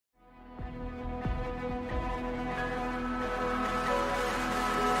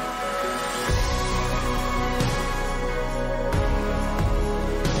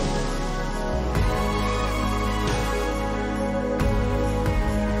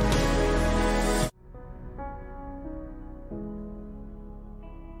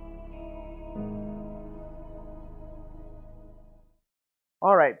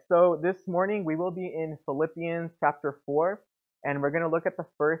All right, so this morning we will be in Philippians chapter 4, and we're going to look at the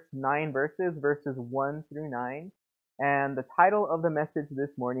first 9 verses, verses 1 through 9. And the title of the message this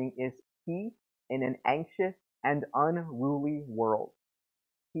morning is Peace in an Anxious and Unruly World.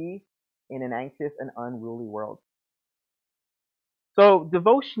 Peace in an Anxious and Unruly World. So,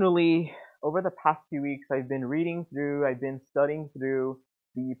 devotionally, over the past few weeks, I've been studying through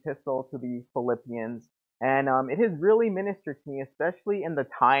the epistle to the Philippians. And it has really ministered to me, especially in the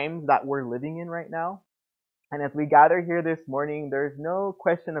times that we're living in right now. And as we gather here this morning, there's no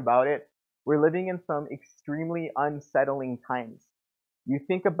question about it. We're living in some extremely unsettling times. You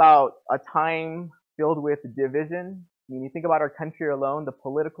think about a time filled with division. I mean, you think about our country alone, the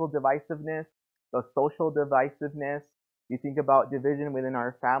political divisiveness, the social divisiveness. You think about division within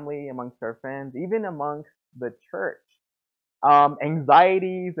our family, amongst our friends, even amongst the church.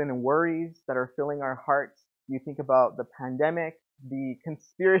 Anxieties and worries that are filling our hearts. You think about the pandemic, the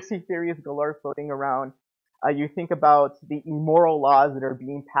conspiracy theories galore floating around. You think about the immoral laws that are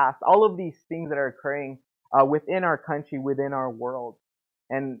being passed. All of these things that are occurring within our country, within our world.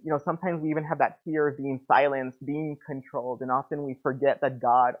 And, sometimes we even have that fear of being silenced, being controlled. And often we forget that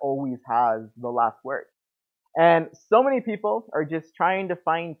God always has the last word. And so many people are just trying to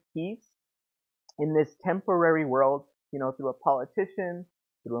find peace in this temporary world, through a politician,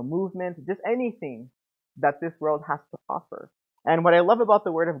 through a movement, just anything that this world has to offer. And what I love about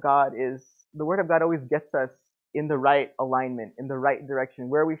the Word of God is the Word of God always gets us in the right alignment, in the right direction,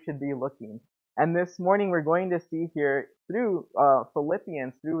 where we should be looking. And this morning we're going to see here through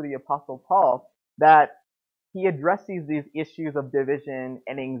Philippians, through the Apostle Paul, that he addresses these issues of division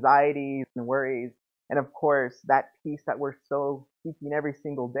and anxieties and worries, and of course that peace that we're so seeking every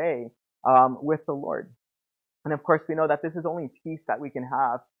single day with the Lord. And of course, we know that this is only peace that we can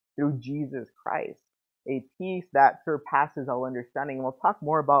have through Jesus Christ, a peace that surpasses all understanding. And we'll talk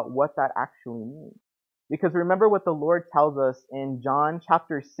more about what that actually means. Because remember what the Lord tells us in John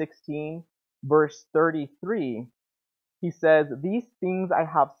chapter 16, verse 33. He says, "These things I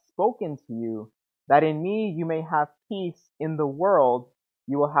have spoken to you, that in me you may have peace. In the world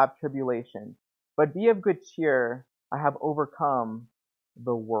you will have tribulation. But be of good cheer, I have overcome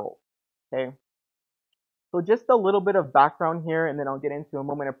the world." Okay? So just a little bit of background here, and then I'll get into a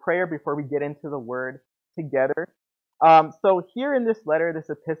moment of prayer before we get into the word together. So here in this letter, this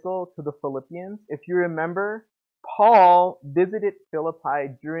epistle to the Philippians, if you remember, Paul visited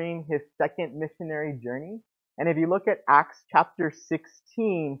Philippi during his second missionary journey. And if you look at Acts chapter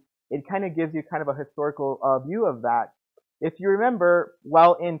 16, it kind of gives you kind of a historical view of that. If you remember,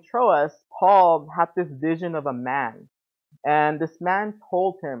 while in Troas, Paul had this vision of a man. And this man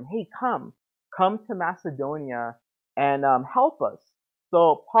told him, "Hey, come to Macedonia and help us."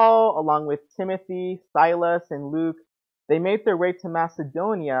 So Paul, along with Timothy, Silas, and Luke, they made their way to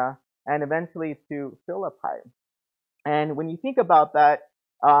Macedonia and eventually to Philippi. And when you think about that,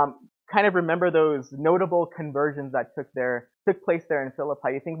 kind of remember those notable conversions that took place there in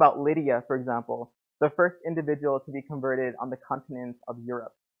Philippi. You think about Lydia, for example, the first individual to be converted on the continent of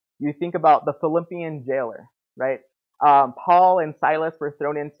Europe. You think about the Philippian jailer, right? Paul and Silas were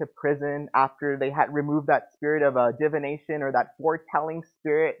thrown into prison after they had removed that spirit of divination or that foretelling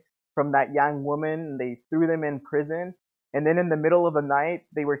spirit from that young woman. They threw them in prison. And then in the middle of the night,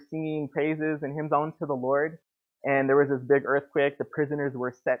 they were singing praises and hymns unto the Lord. And there was this big earthquake. The prisoners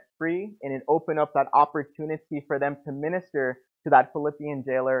were set free. And it opened up that opportunity for them to minister to that Philippian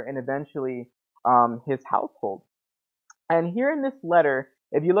jailer and eventually his household. And here in this letter,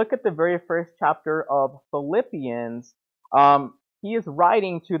 if you look at the very first chapter of Philippians, he is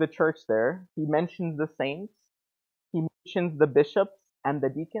writing to the church there. He mentions the saints. He mentions the bishops and the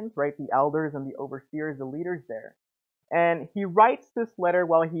deacons, right? The elders and the overseers, the leaders there. And he writes this letter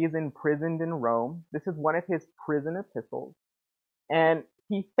while he is imprisoned in Rome. This is one of his prison epistles. And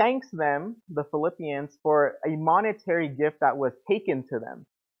he thanks them, the Philippians, for a monetary gift that was taken to them.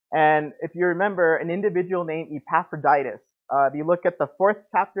 And if you remember, an individual named Epaphroditus, if you look at the fourth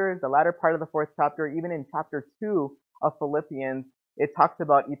chapter, the latter part of the fourth chapter, even in chapter 2 of Philippians, it talks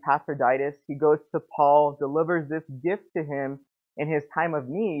about Epaphroditus. He goes to Paul, delivers this gift to him in his time of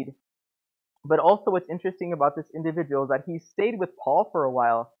need. But also what's interesting about this individual is that he stayed with Paul for a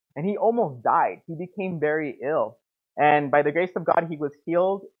while, and he almost died. He became very ill. And by the grace of God, he was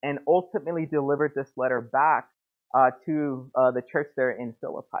healed and ultimately delivered this letter back to the church there in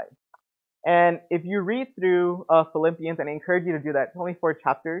Philippi. And if you read through Philippians, and I encourage you to do that, it's only 4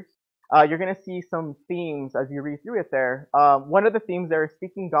 chapters, you're going to see some themes as you read through it there. One of the themes there is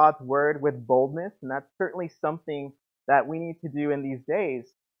speaking God's word with boldness, and that's certainly something that we need to do in these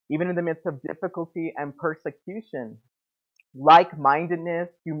days, even in the midst of difficulty and persecution. like-mindedness,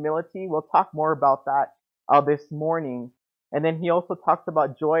 humility. We'll talk more about that this morning. And then he also talks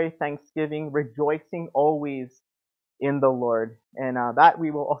about joy, thanksgiving, rejoicing always in the Lord. And that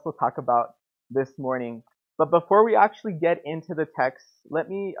we will also talk about this morning. But before we actually get into the text, let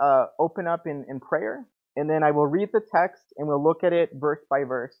me open up in prayer. And then I will read the text and we'll look at it verse by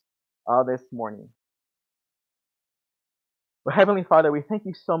verse this morning. Well, Heavenly Father, we thank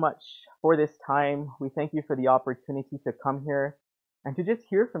you so much for this time. We thank you for the opportunity to come here and to just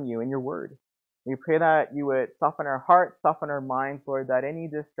hear from you in your word. We pray that you would soften our hearts, soften our minds, Lord, that any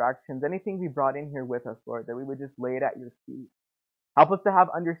distractions, anything we brought in here with us, Lord, that we would just lay it at your feet. Help us to have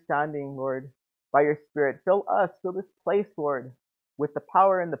understanding, Lord, by your Spirit. Fill this place, Lord, with the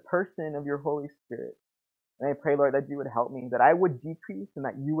power and the person of your Holy Spirit. And I pray, Lord, that you would help me, that I would decrease and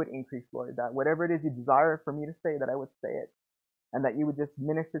that you would increase, Lord, that whatever it is you desire for me to say, that I would say it, and that you would just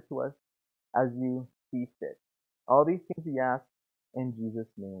minister to us as you see fit. All these things we ask in Jesus'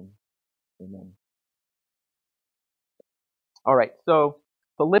 name. Amen. All right, so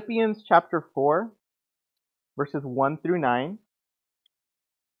Philippians chapter 4, verses 1 through 9.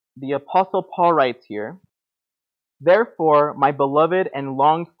 The Apostle Paul writes here, "Therefore, my beloved and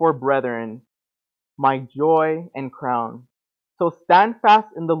longed for brethren, my joy and crown. So stand fast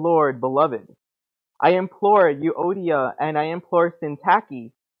in the Lord, beloved. I implore Euodia and I implore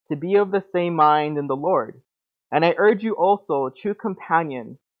Syntyche to be of the same mind in the Lord. And I urge you also, true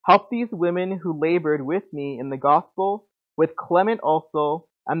companion, help these women who labored with me in the gospel, with Clement also,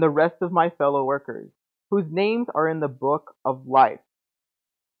 and the rest of my fellow workers, whose names are in the book of life.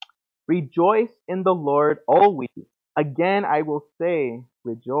 Rejoice in the Lord always. Again I will say,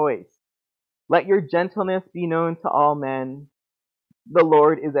 rejoice. Let your gentleness be known to all men. The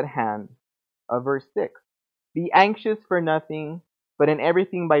Lord is at hand." Verse 6. "Be anxious for nothing, but in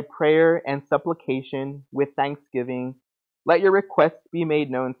everything by prayer and supplication with thanksgiving, let your requests be made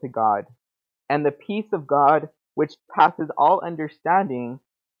known to God. And the peace of God, which passes all understanding,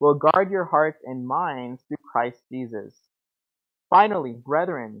 will guard your hearts and minds through Christ Jesus. Finally,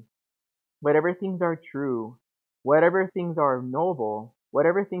 brethren, whatever things are true, whatever things are noble,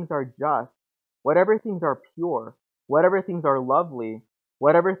 whatever things are just, whatever things are pure, whatever things are lovely,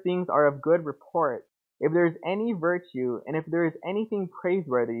 whatever things are of good report, if there is any virtue, and if there is anything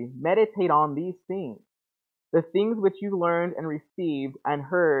praiseworthy, meditate on these things. The things which you learned and received and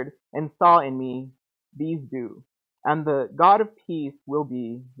heard and saw in me, these do. And the God of peace will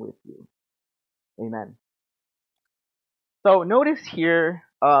be with you." Amen. So notice here,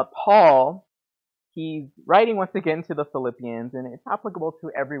 Paul, he's writing once again to the Philippians, and it's applicable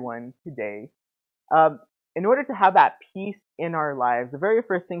to everyone today. In order to have that peace in our lives, the very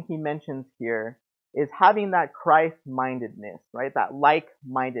first thing he mentions here is having that Christ-mindedness, right? That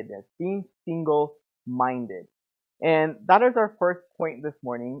like-mindedness, being single-minded. And that is our first point this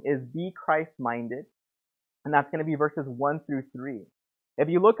morning, is be Christ-minded. And that's going to be verses 1 through 3. If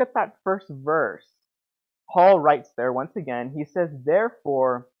you look at that first verse, Paul writes there once again, he says,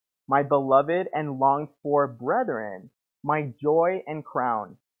 "Therefore, my beloved and longed for brethren, my joy and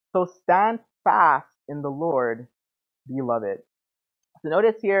crown. So stand fast in the Lord, beloved." So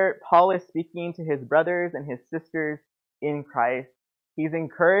notice here, Paul is speaking to his brothers and his sisters in Christ. He's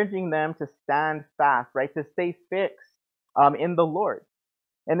encouraging them to stand fast, right? To stay fixed in the Lord.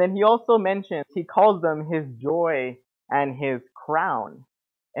 And then he also mentions, he calls them his joy and his crown.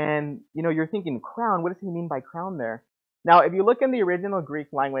 And, you're thinking, crown, what does he mean by crown there? Now, if you look in the original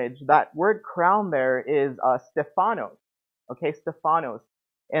Greek language, that word crown there is Stephanos. Okay, Stephanos.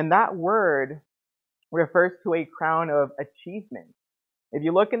 And that word refers to a crown of achievement. If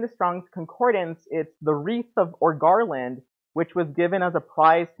you look in the Strong's Concordance, it's the wreath or garland, which was given as a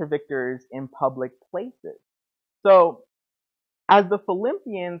prize to victors in public places. So, as the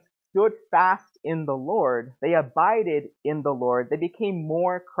Philippians stood fast in the Lord, they abided in the Lord, they became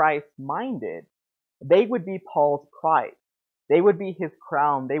more Christ-minded, they would be Paul's prize. They would be his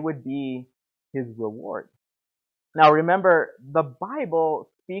crown. They would be his reward. Now remember, the Bible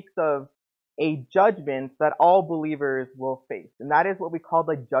speaks of a judgment that all believers will face, and that is what we call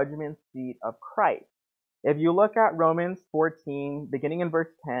the judgment seat of Christ. If you look at Romans 14, beginning in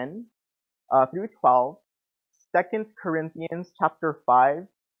verse 10 through 12, 2 Corinthians chapter 5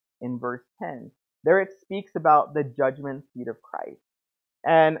 in verse 10, there it speaks about the judgment seat of Christ.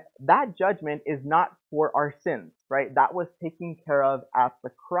 And that judgment is not for our sins, right? That was taken care of at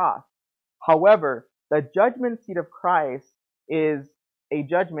the cross. However, the judgment seat of Christ is a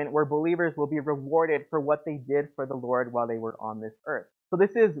judgment where believers will be rewarded for what they did for the Lord while they were on this earth. So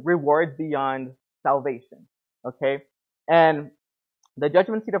this is rewards beyond salvation, okay? And the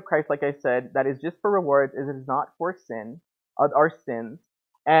judgment seat of Christ, like I said, that is just for rewards, it is not for sin. our sins.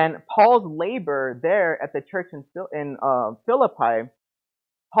 And Paul's labor there at the church in Philippi,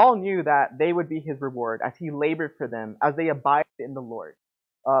 Paul knew that they would be his reward as he labored for them, as they abided in the Lord.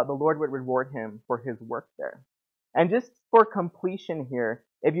 The Lord would reward him for his work there. And just for completion here,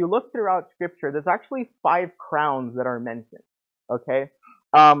 if you look throughout Scripture, there's actually 5 crowns that are mentioned. Okay,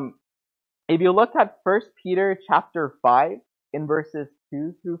 if you look at 1 Peter chapter 5 in verses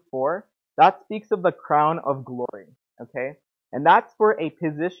 2 through 4, that speaks of the crown of glory. Okay, and that's for a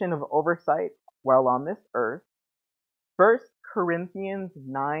position of oversight while on this earth. 1 Corinthians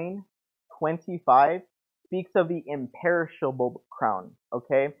 9:25 speaks of the imperishable crown,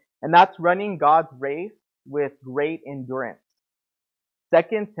 okay? And that's running God's race with great endurance.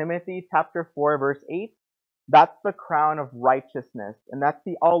 2 Timothy chapter 4 verse 8, that's the crown of righteousness, and that's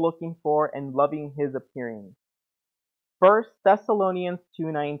the all looking for and loving his appearing. 1 Thessalonians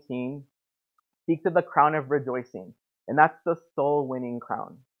 2:19 speaks of the crown of rejoicing, and that's the soul winning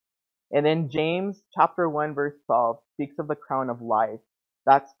crown. And then James chapter 1 verse 12 speaks of the crown of life.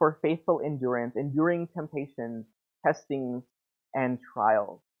 That's for faithful endurance, enduring temptations, testings, and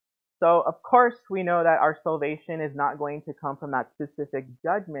trials. So of course we know that our salvation is not going to come from that specific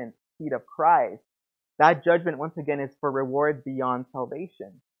judgment seat of Christ. That judgment once again is for rewards beyond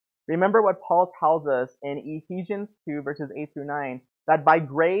salvation. Remember what Paul tells us in Ephesians 2 verses 8 through 9, that by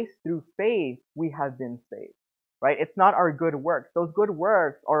grace through faith we have been saved. Right? It's not our good works. Those good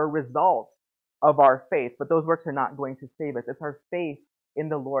works are a result of our faith, but those works are not going to save us. It's our faith in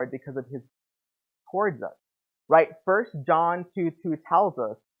the Lord because of his towards us. Right? 1 John 2:2 tells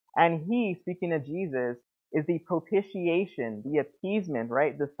us, and he, speaking of Jesus, is the propitiation, the appeasement,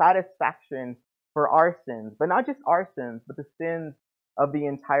 right? The satisfaction for our sins, but not just our sins, but the sins of the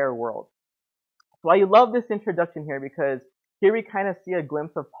entire world. So I love this introduction here because here we kind of see a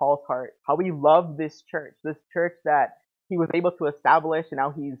glimpse of Paul's heart, how he loved this church that he was able to establish, and now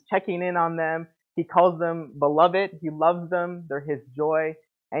he's checking in on them. He calls them beloved. He loves them. They're his joy.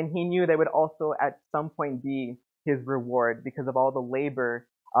 And he knew they would also at some point be his reward because of all the labor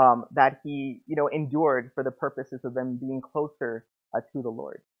that he, endured for the purposes of them being closer to the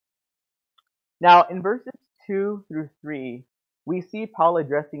Lord. Now, in verses 2 through 3, we see Paul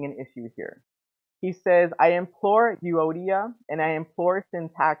addressing an issue here. He says, I implore Euodia and I implore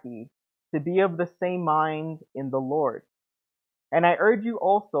Syntyche to be of the same mind in the Lord. And I urge you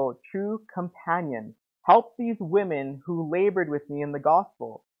also, true companion, help these women who labored with me in the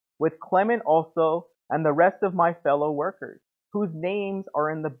gospel, with Clement also and the rest of my fellow workers, whose names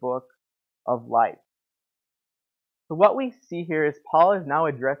are in the book of life. So what we see here is Paul is now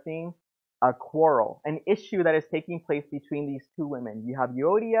addressing a quarrel, an issue that is taking place between these two women. You have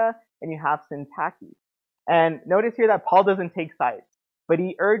Euodia and you have Syntyche. And notice here that Paul doesn't take sides, but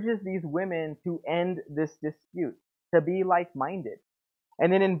he urges these women to end this dispute, to be like-minded.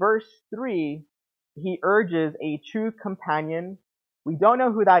 And then in verse 3, he urges a true companion. We don't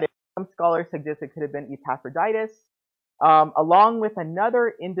know who that is. Some scholars suggest it could have been Epaphroditus, along with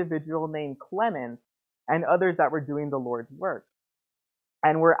another individual named Clement and others that were doing the Lord's work.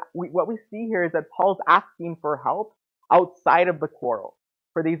 And what we see here is that Paul's asking for help outside of the quarrel,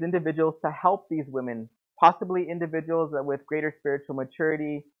 for these individuals to help these women, possibly individuals with greater spiritual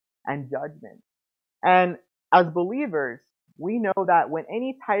maturity and judgment. And as believers, we know that when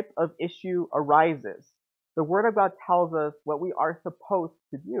any type of issue arises, the Word of God tells us what we are supposed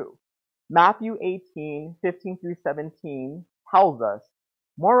to do. Matthew 18:15 through 17 tells us,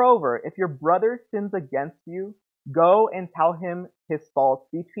 moreover, if your brother sins against you, go and tell him his faults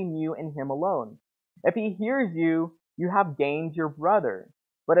between you and him alone. If he hears you, you have gained your brother.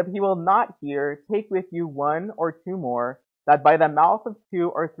 But if he will not hear, take with you 1 or 2 more, that by the mouth of 2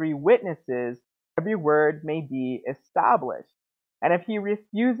 or 3 witnesses every word may be established. And if he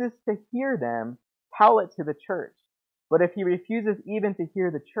refuses to hear them, tell it to the church. But if he refuses even to hear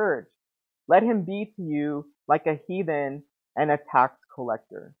the church, let him be to you like a heathen and a tax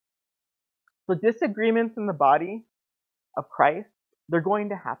collector. So disagreements in the body of Christ, they're going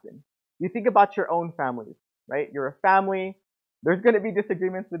to happen. You think about your own families, right? You're a family. There's going to be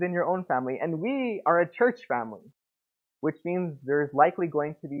disagreements within your own family. And we are a church family, which means there's likely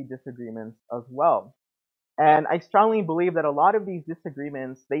going to be disagreements as well. And I strongly believe that a lot of these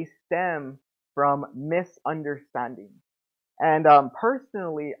disagreements, they stem from misunderstanding. And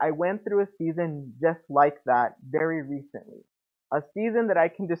personally, I went through a season just like that very recently. A season that I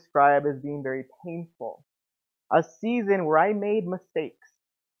can describe as being very painful. A season where I made mistakes,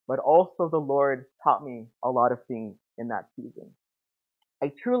 but also the Lord taught me a lot of things in that season.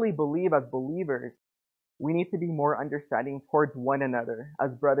 I truly believe as believers, we need to be more understanding towards one another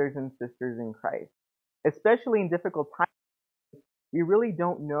as brothers and sisters in Christ, especially in difficult times. We really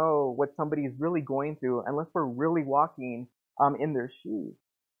don't know what somebody is really going through unless we're really walking in their shoes.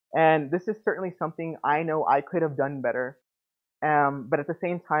 And this is certainly something I know I could have done better. But at the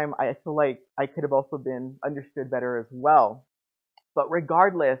same time, I feel like I could have also been understood better as well. But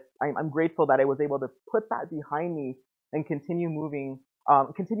regardless, I'm grateful that I was able to put that behind me and continue moving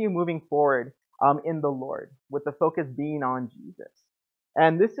forward in the Lord, with the focus being on Jesus.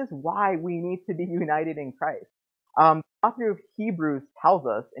 And this is why we need to be united in Christ. The author of Hebrews tells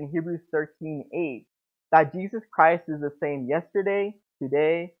us in Hebrews 13:8 that Jesus Christ is the same yesterday,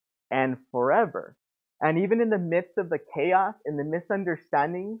 today, and forever. And even in the midst of the chaos and the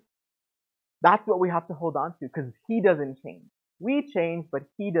misunderstandings, that's what we have to hold on to, because he doesn't change. We change, but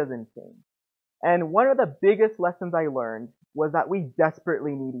he doesn't change. And one of the biggest lessons I learned was that we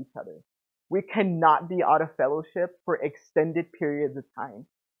desperately need each other. We cannot be out of fellowship for extended periods of time,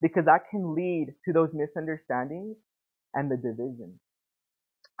 because that can lead to those misunderstandings and the division.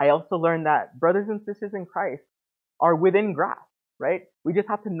 I also learned that brothers and sisters in Christ are within grasp, right? We just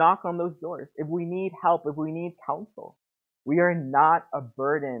have to knock on those doors. If we need help, if we need counsel, we are not a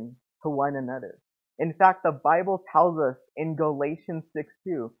burden to one another. In fact, the Bible tells us in Galatians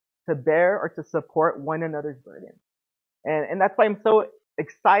 6:2 to bear or to support one another's burden. And that's why I'm so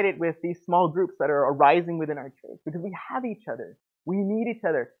excited with these small groups that are arising within our church, because we have each other. We need each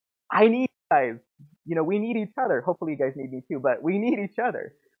other. I need you guys. We need each other. Hopefully you guys need me too, but we need each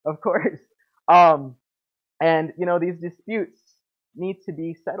other, of course. Um, and these disputes need to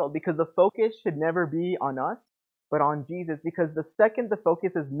be settled, because the focus should never be on us, but on Jesus. Because the second the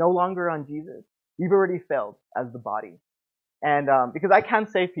focus is no longer on Jesus, we've already failed as the body. And because I can't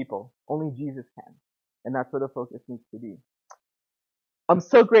save people, only Jesus can. And that's where the focus needs to be. I'm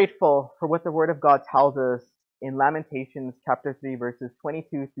so grateful for what the Word of God tells us in Lamentations chapter 3, verses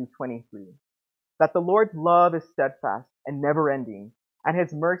 22 through 23. That the Lord's love is steadfast and never ending, and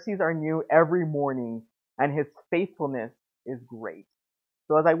his mercies are new every morning, and his faithfulness is great.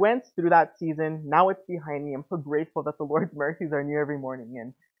 So as I went through that season, now it's behind me. I'm so grateful that the Lord's mercies are new every morning,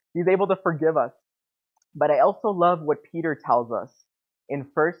 and he's able to forgive us. But I also love what Peter tells us in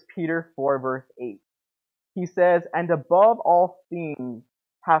 1 Peter 4, verse 8. He says, "And above all things,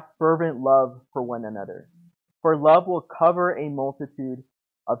 have fervent love for one another, for love will cover a multitude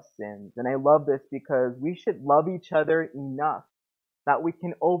of sins." And I love this because we should love each other enough that we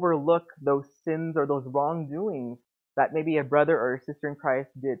can overlook those sins or those wrongdoings that maybe a brother or a sister in Christ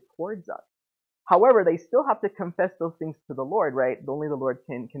did towards us. However, they still have to confess those things to the Lord, right? Only the Lord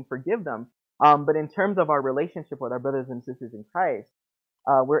can forgive them. But in terms of our relationship with our brothers and sisters in Christ,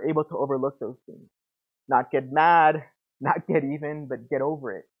 we're able to overlook those things. Not get mad, not get even, but get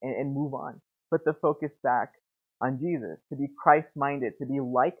over it and move on. Put the focus back on Jesus, to be Christ-minded, to be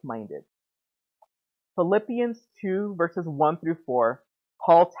like-minded. Philippians 2, verses 1 through 4,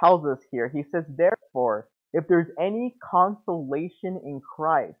 Paul tells us here, he says, "Therefore, if there's any consolation in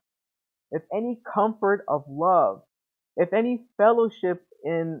Christ, if any comfort of love, if any fellowship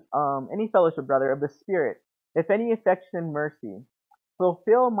of the Spirit, if any affection and mercy,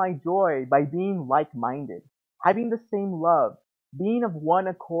 fulfill my joy by being like-minded, having the same love, being of one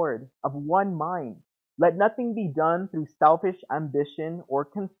accord, of one mind. Let nothing be done through selfish ambition or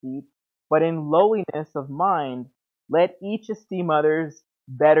conceit, but in lowliness of mind, let each esteem others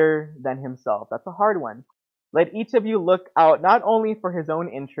better than himself." That's a hard one. "Let each of you look out not only for his own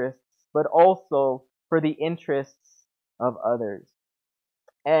interests, but also for the interests of others."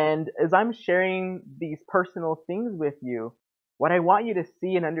 And as I'm sharing these personal things with you, what I want you to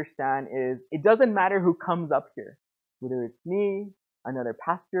see and understand is it doesn't matter who comes up here, whether it's me, another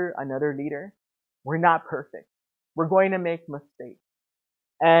pastor, another leader. We're not perfect. We're going to make mistakes.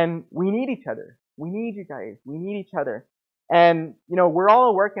 And we need each other. We need you guys. We need each other. And, we're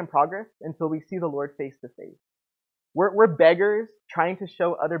all a work in progress until we see the Lord face to face. We're beggars trying to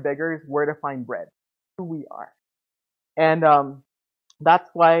show other beggars where to find bread. Who we are. And that's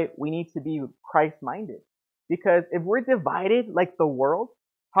why we need to be Christ-minded. Because if we're divided like the world,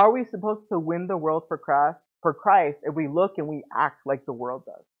 how are we supposed to win the world for Christ if we look and we act like the world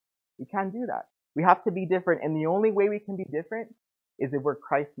does? We can't do that. We have to be different. And the only way we can be different is if we're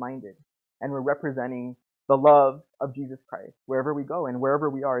Christ-minded and we're representing the love of Jesus Christ wherever we go and wherever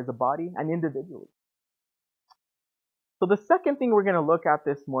we are as a body and individually. So the second thing we're going to look at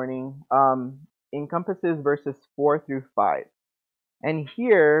this morning encompasses verses 4 through 5. And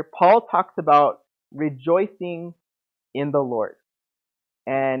here, Paul talks about rejoicing in the Lord.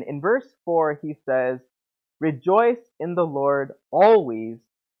 And in verse 4, he says, "Rejoice in the Lord always.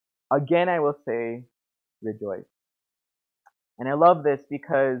 Again, I will say, rejoice." And I love this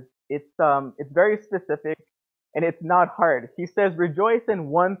because it's very specific And it's not hard. He says, rejoice in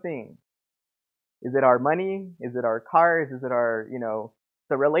one thing. Is it our money? Is it our cars? Is it our,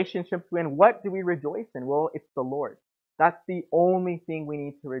 the relationships we're in? What do we rejoice in? Well, it's the Lord. That's the only thing we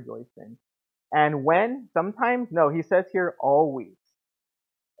need to rejoice in. And when? Sometimes? No, he says here always.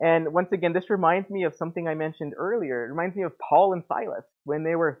 And once again, this reminds me of something I mentioned earlier. It reminds me of Paul and Silas when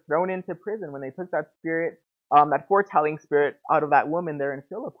they were thrown into prison, when they took that spirit, that foretelling spirit out of that woman there in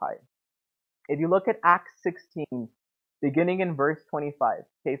Philippi. If you look at Acts 16, beginning in verse 25.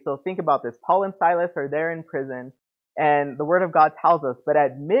 Okay, so think about this. Paul and Silas are there in prison, and the word of God tells us, but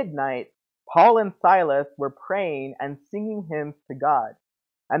at midnight, Paul and Silas were praying and singing hymns to God,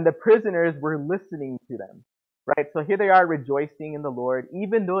 and the prisoners were listening to them. Right? So here they are rejoicing in the Lord,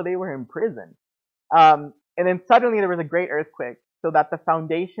 even though they were in prison. And then suddenly there was a great earthquake, so that the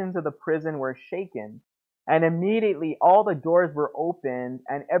foundations of the prison were shaken. And immediately all the doors were opened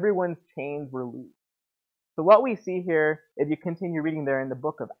and everyone's chains were loosed. So what we see here, if you continue reading there in the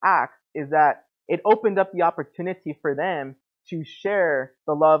book of Acts, is that it opened up the opportunity for them to share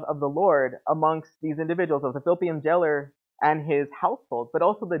the love of the Lord amongst these individuals, of the Philippian jailer and his household, but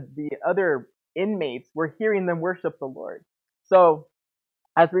also the other inmates were hearing them worship the Lord. So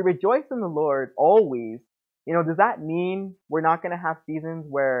as we rejoice in the Lord always, does that mean we're not going to have seasons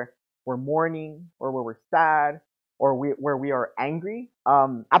where we're mourning or where we're sad or where we are angry?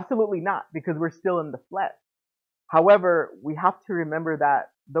 Absolutely not, because we're still in the flesh. However, we have to remember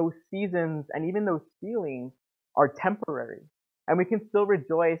that those seasons and even those feelings are temporary, and we can still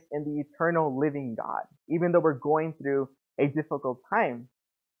rejoice in the eternal living God, even though we're going through a difficult time.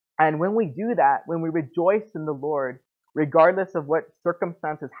 And when we do that, when we rejoice in the Lord, regardless of what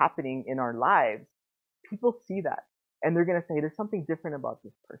circumstance is happening in our lives, people see that and they're going to say, there's something different about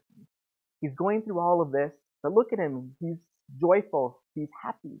this person. He's going through all of this, but look at him. He's joyful. He's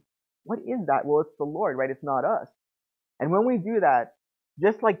happy. What is that? Well, it's the Lord, right? It's not us. And when we do that,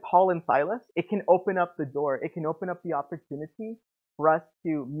 just like Paul and Silas, it can open up the door. It can open up the opportunity for us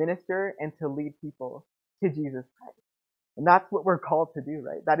to minister and to lead people to Jesus Christ. And that's what we're called to do,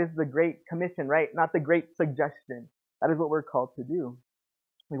 right? That is the Great Commission, right? Not the Great Suggestion. That is what we're called to do.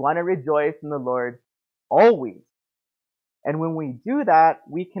 We want to rejoice in the Lord always. And when we do that,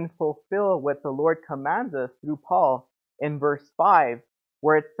 we can fulfill what the Lord commands us through Paul in verse 5,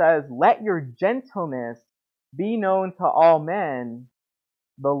 where it says, let your gentleness be known to all men.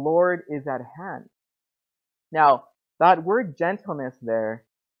 The Lord is at hand. Now, that word gentleness there,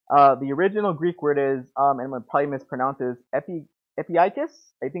 the original Greek word is, and I'm going to probably mispronounce this, epiikos.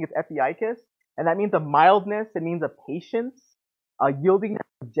 I think it's epiikos. And that means a mildness. It means a patience, a yieldiness,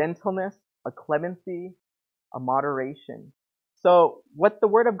 a gentleness, a clemency, a moderation. So what the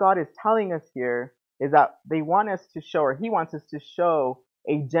Word of God is telling us here is that they want us to show, or He wants us to show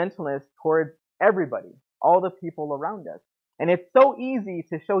a gentleness towards everybody, all the people around us. And it's so easy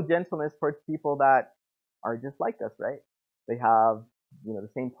to show gentleness towards people that are just like us, right? They have, the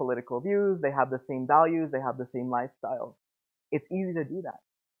same political views, they have the same values, they have the same lifestyle. It's easy to do that.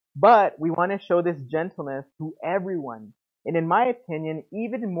 But we want to show this gentleness to everyone. And in my opinion,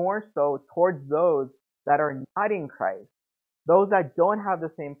 even more so towards those that are not in Christ, those that don't have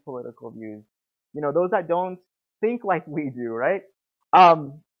the same political views, those that don't think like we do, right?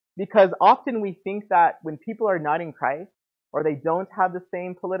 Because often we think that when people are not in Christ, or they don't have the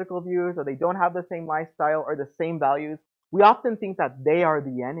same political views, or they don't have the same lifestyle or the same values, we often think that they are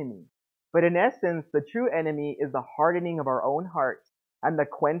the enemy. But in essence, the true enemy is the hardening of our own hearts and the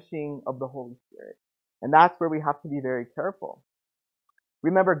quenching of the Holy Spirit. And that's where we have to be very careful.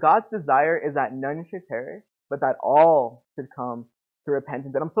 Remember, God's desire is that none should perish, but that all should come to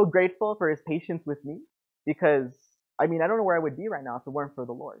repentance. And I'm so grateful for His patience with me, because, I don't know where I would be right now if it weren't for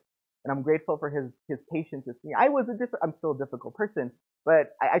the Lord. And I'm grateful for His patience with me. I'm still a difficult person,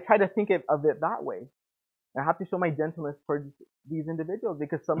 but I try to think of it that way. I have to show my gentleness towards these individuals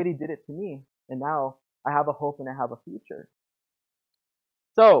because somebody did it to me, and now I have a hope and I have a future.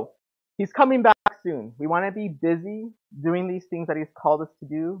 So, He's coming back soon. We want to be busy doing these things that He's called us to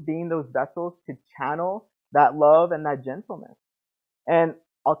do, being those vessels to channel that love and that gentleness. And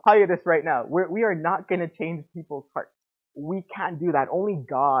I'll tell you this right now, we are not going to change people's hearts. We can't do that. Only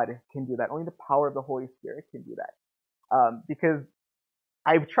God can do that. Only the power of the Holy Spirit can do that. Because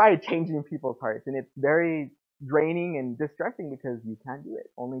I've tried changing people's hearts, and it's very draining and distressing because you can't do it.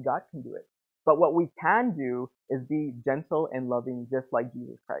 Only God can do it. But what we can do is be gentle and loving, just like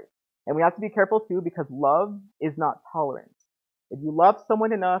Jesus Christ. And we have to be careful too, because love is not tolerance. If you love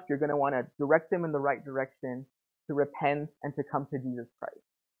someone enough, you're going to want to direct them in the right direction to repent and to come to Jesus Christ.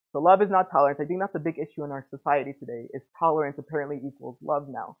 So love is not tolerance. I think that's a big issue in our society today, is tolerance apparently equals love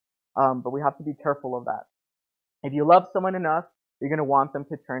now. But we have to be careful of that. If you love someone enough, you're going to want them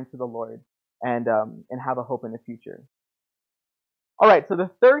to turn to the Lord and have a hope in the future. All right, so the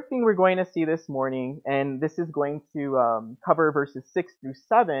third thing we're going to see this morning, and this is going to cover verses 6 through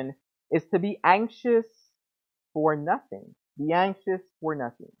 7, is to be anxious for nothing. Be anxious for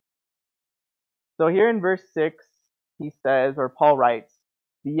nothing. So here in verse 6, he says, or Paul writes,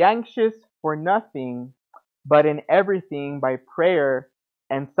 be anxious for nothing, but in everything by prayer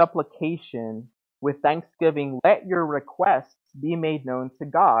and supplication with thanksgiving, let your requests be made known to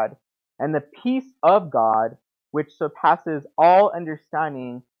God, and the peace of God, which surpasses all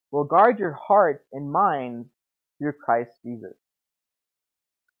understanding, will guard your hearts and minds through Christ Jesus.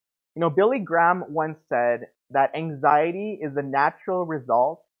 You know, Billy Graham once said that anxiety is the natural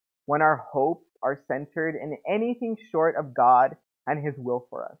result when our hopes are centered in anything short of God and His will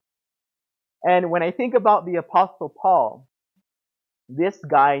for us. And when I think about the Apostle Paul, this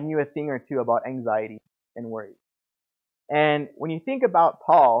guy knew a thing or two about anxiety and worry. And when you think about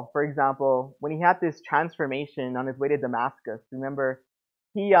Paul, for example, when he had this transformation on his way to Damascus, remember,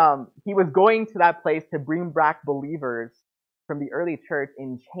 he was going to that place to bring back believers from the early church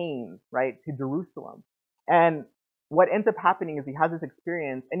in chains, right, to Jerusalem. And what ends up happening is he has this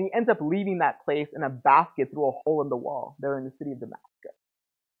experience, and he ends up leaving that place in a basket through a hole in the wall there in the city of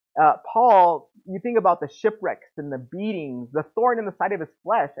Damascus. Paul, you think about the shipwrecks and the beatings, the thorn in the side of his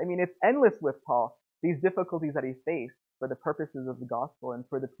flesh. I mean, it's endless with Paul, these difficulties that he faced for the purposes of the gospel and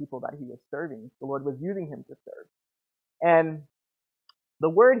for the people that he was serving. The Lord was using him to serve. And the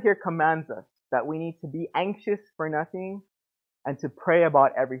word here commands us that we need to be anxious for nothing and to pray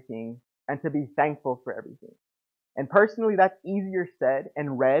about everything and to be thankful for everything. And personally, that's easier said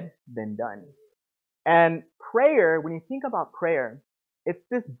and read than done. And prayer, when you think about prayer, it's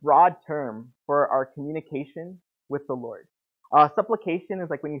this broad term for our communication with the Lord. Supplication is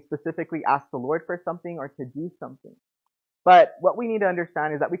like when you specifically ask the Lord for something or to do something. But what we need to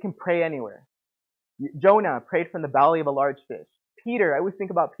understand is that we can pray anywhere. Jonah prayed from the belly of a large fish. Peter, I always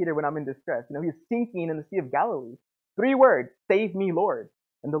think about Peter when I'm in distress. You know, he's sinking in the Sea of Galilee. 3 words, save me, Lord.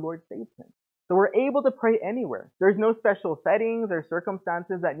 And the Lord saved him. So we're able to pray anywhere. There's no special settings or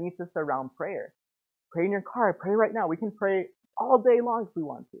circumstances that need to surround prayer. Pray in your car. Pray right now. We can pray all day long if we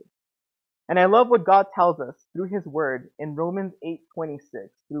want to. And I love what God tells us through His Word in Romans 8:26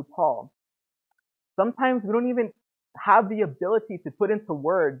 through Paul. Sometimes we don't even have the ability to put into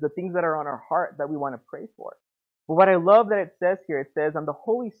words the things that are on our heart that we want to pray for. But what I love that it says here, it says, and the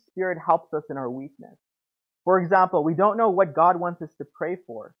Holy Spirit helps us in our weakness. For example, we don't know what God wants us to pray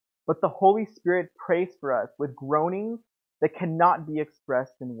for, but the Holy Spirit prays for us with groanings that cannot be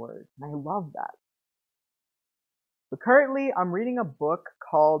expressed in words. And I love that. But currently, I'm reading a book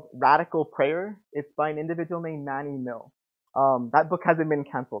called Radical Prayer. It's by an individual named Manny Mill. That book hasn't been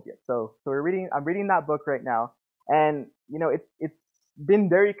canceled yet, so I'm reading that book right now, and you know, it's been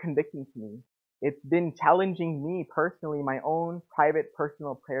very convicting to me. It's been challenging me personally, my own private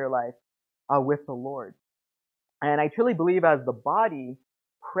personal prayer life with the Lord. And I truly believe as the body,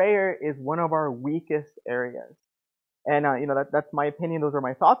 prayer is one of our weakest areas. And you know, that's my opinion. Those are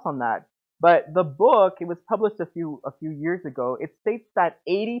my thoughts on that. But the book, it was published a few years ago. It states that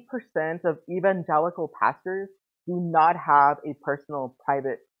 80% of evangelical pastors do not have a personal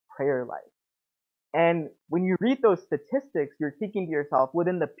private prayer life. And when you read those statistics, you're thinking to yourself,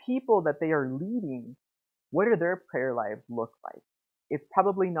 within the people that they are leading, what do their prayer lives look like? It's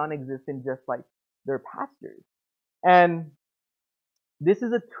probably non-existent, just like their pastors. And this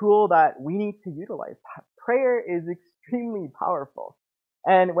is a tool that we need to utilize. Prayer is extremely powerful.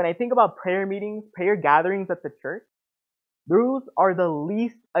 And when I think about prayer meetings, prayer gatherings at the church, those are the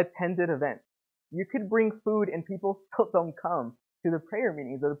least attended events. You could bring food and people still don't come to the prayer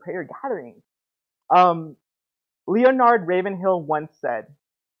meetings or the prayer gatherings. Leonard Ravenhill once said,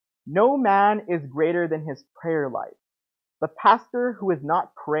 "No man is greater than his prayer life. The pastor who is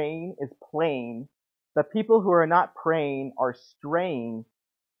not praying is playing. The people who are not praying are straying.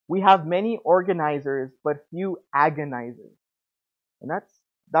 We have many organizers, but few agonizers." And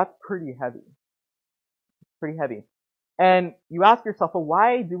that's pretty heavy. Pretty heavy. And you ask yourself, well,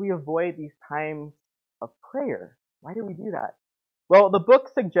 why do we avoid these times of prayer? Why do we do that? Well, the book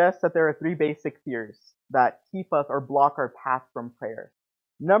suggests that there are 3 basic fears that keep us or block our path from prayer.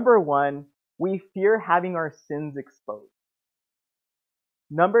 Number 1, we fear having our sins exposed.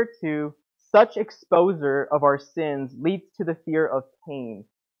 Number 2, such exposure of our sins leads to the fear of pain.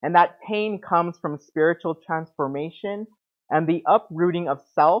 And that pain comes from spiritual transformation and the uprooting of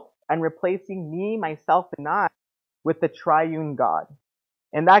self and replacing me, myself, and I with the triune God.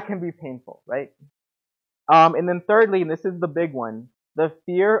 And that can be painful, right? And then thirdly, and this is the big one, the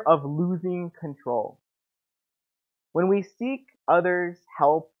fear of losing control. When we seek others'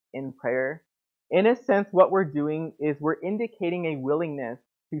 help in prayer, in a sense, what we're doing is we're indicating a willingness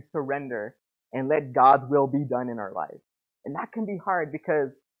to surrender and let God's will be done in our lives. And that can be hard because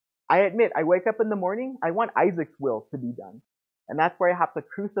I admit, I wake up in the morning, I want Isaac's will to be done. And that's where I have to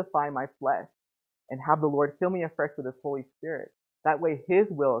crucify my flesh and have the Lord fill me afresh with His Holy Spirit. That way His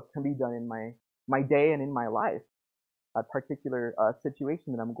will can be done in my day and in my life, a particular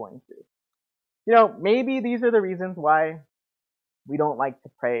situation that I'm going through. Maybe these are the reasons why we don't like to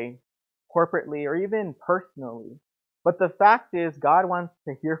pray corporately or even personally. But the fact is, God wants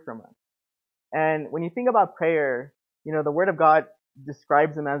to hear from us. And when you think about prayer, the Word of God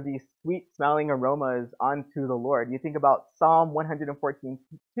describes them as these sweet smelling aromas unto the Lord. You think about Psalm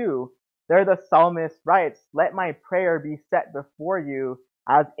 114:2. There the psalmist writes, "Let my prayer be set before you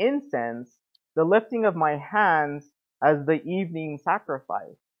as incense, the lifting of my hands as the evening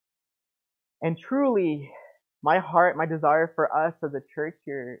sacrifice." And truly, my heart, my desire for us as a church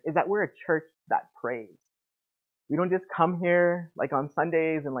here is that we're a church that prays. We don't just come here like on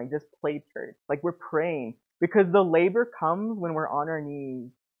Sundays and like just play church. Like we're praying because the labor comes when we're on our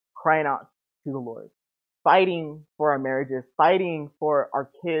knees crying out to the Lord, fighting for our marriages, fighting for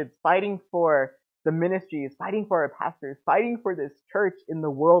our kids, fighting for the ministries, fighting for our pastors, fighting for this church in the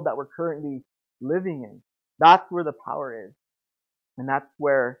world that we're currently living in. That's where the power is. And that's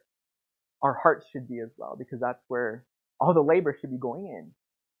where our hearts should be as well, because that's where all the labor should be going in.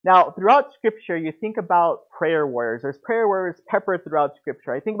 Now, throughout Scripture, you think about prayer warriors. There's prayer warriors peppered throughout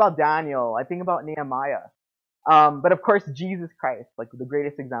Scripture. I think about Daniel. I think about Nehemiah. But of course, Jesus Christ, like the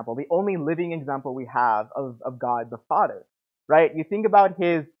greatest example, the only living example we have of God the Father, right? You think about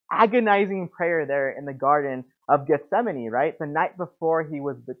His agonizing prayer there in the Garden of Gethsemane, right? The night before He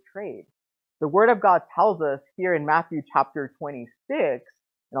was betrayed. The Word of God tells us here in Matthew chapter 26,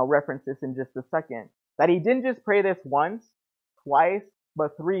 and I'll reference this in just a second, that He didn't just pray this once, twice,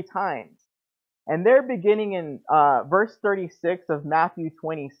 but 3 times. And there, beginning in verse 36 of Matthew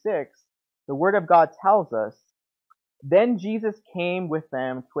 26, the Word of God tells us, "Then Jesus came with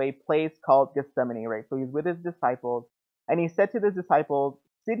them to a place called Gethsemane," right? So He's with His disciples, and He said to the disciples,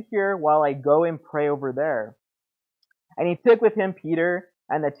 "Sit here while I go and pray over there." And He took with Him Peter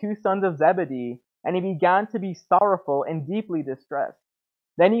and the 2 sons of Zebedee, and He began to be sorrowful and deeply distressed.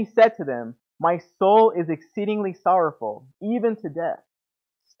 Then He said to them, "My soul is exceedingly sorrowful, even to death.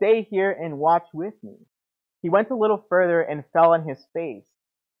 Stay here and watch with me." He went a little further and fell on His face,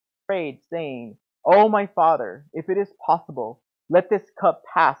 prayed, saying, "Oh, my Father, if it is possible, let this cup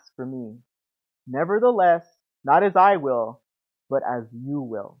pass from me. Nevertheless, not as I will, but as you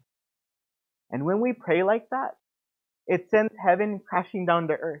will." And when we pray like that, it sends heaven crashing down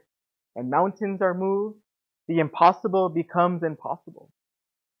to earth, and mountains are moved. The impossible becomes impossible.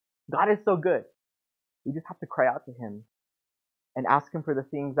 God is so good. We just have to cry out to Him and ask Him for the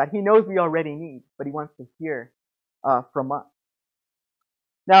things that He knows we already need, but He wants to hear from us.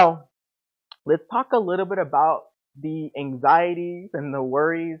 Now, let's talk a little bit about the anxieties and the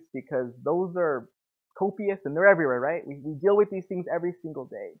worries, because those are copious and they're everywhere, right? We deal with these things every single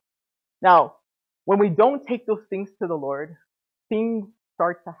day. Now, when we don't take those things to the Lord, things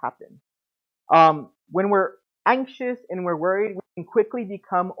start to happen. When we're anxious and we're worried, we can quickly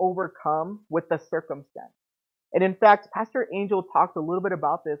become overcome with the circumstance. And in fact, Pastor Angel talked a little bit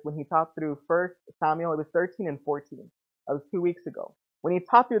about this when he taught through 1 Samuel. It was 13 and 14. That was 2 weeks ago. When he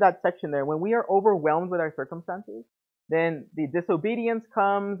taught through that section there, when we are overwhelmed with our circumstances, then the disobedience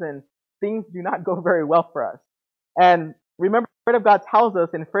comes and things do not go very well for us. And remember, the Word of God tells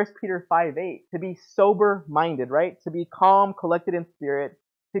us in 1 Peter 5:8 to be sober-minded, right? To be calm, collected in spirit,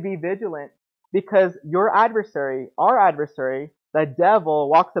 to be vigilant, because your adversary, our adversary, the devil,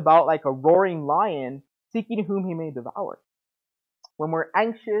 walks about like a roaring lion, seeking whom he may devour. When we're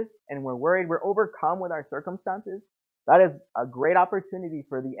anxious and we're worried, we're overcome with our circumstances, that is a great opportunity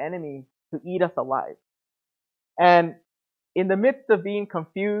for the enemy to eat us alive. And in the midst of being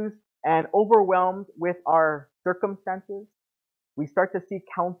confused and overwhelmed with our circumstances, we start to seek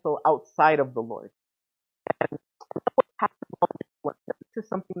counsel outside of the Lord. And this is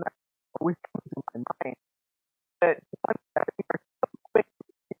something that always comes to my mind. That we are so quick to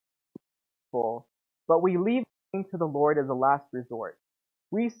people, but we leave things to the Lord as a last resort.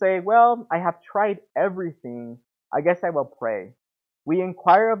 We say, well, I have tried everything. I guess I will pray. We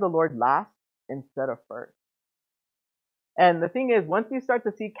inquire of the Lord last instead of first. And the thing is, once we start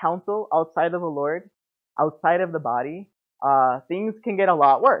to seek counsel outside of the Lord, outside of the body, things can get a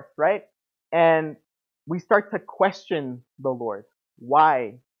lot worse, right? And we start to question the Lord.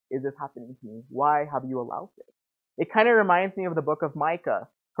 Why is this happening to me? Why have you allowed this? It kind of reminds me of the book of Micah,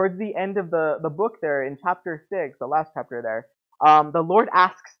 Towards the end of the book there, in chapter 6, the last chapter there, the Lord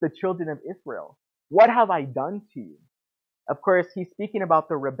asks the children of Israel, "What have I done to you?" Of course, he's speaking about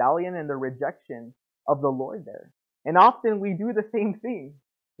the rebellion and the rejection of the Lord there. And often we do the same thing.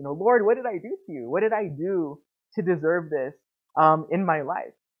 Lord, what did I do to you? What did I do to deserve this in my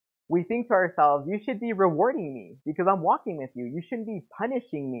life? We think to ourselves, you should be rewarding me because I'm walking with you. You shouldn't be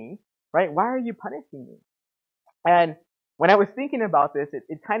punishing me, right? Why are you punishing me? And when I was thinking about this,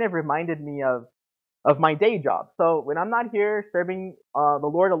 it kind of reminded me of my day job. So when I'm not here serving the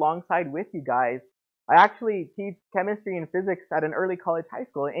Lord alongside with you guys, I actually teach chemistry and physics at an early college high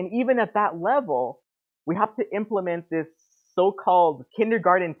school. And even at that level, we have to implement this so-called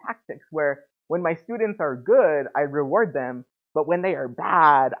kindergarten tactics where when my students are good, I reward them. But when they are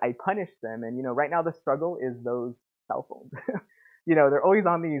bad, I punish them. And, right now the struggle is those cell phones. They're always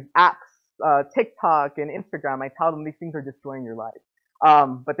on these apps, TikTok and Instagram. I tell them these things are destroying your life.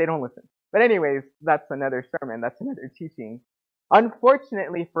 But they don't listen. But anyways, that's another sermon. That's another teaching.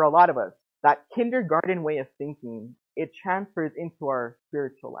 Unfortunately for a lot of us, that kindergarten way of thinking, it transfers into our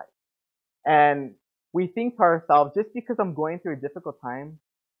spiritual life. And we think to ourselves, just because I'm going through a difficult time,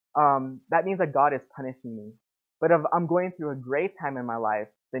 that means that God is punishing me. But if I'm going through a great time in my life,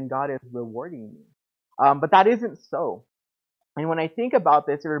 then God is rewarding me. But that isn't so. And when I think about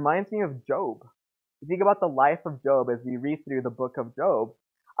this, it reminds me of Job. You think about the life of Job as we read through the book of Job.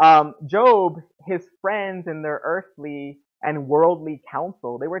 Job, his friends in their earthly and worldly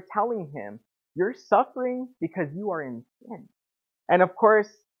counsel, they were telling him, you're suffering because you are in sin. And of course,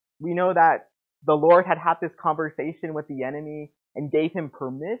 we know that the Lord had this conversation with the enemy and gave him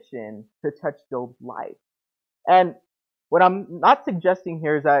permission to touch Job's life. And what I'm not suggesting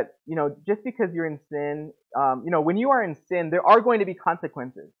here is that, just because you're in sin, when you are in sin, there are going to be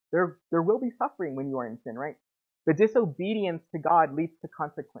consequences. There will be suffering when you are in sin, right? The disobedience to God leads to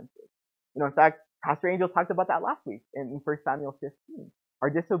consequences. In fact, Pastor Angel talked about that last week in 1 Samuel 15. Our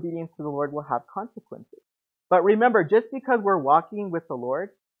disobedience to the Lord will have consequences. But remember, just because we're walking with the Lord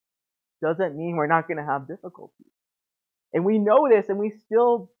doesn't mean we're not going to have difficulties. And we know this, and we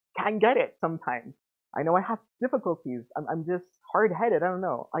still can get it sometimes. I know I have difficulties. I'm just hard-headed. I don't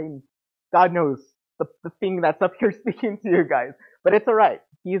know. God knows the thing that's up here speaking to you guys. But it's all right.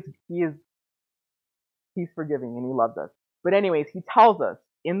 He's forgiving and he loves us. But anyways, he tells us,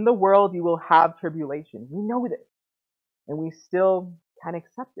 in the world you will have tribulation. We know this. And we still can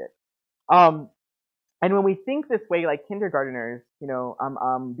accept it. And when we think this way, like kindergarteners,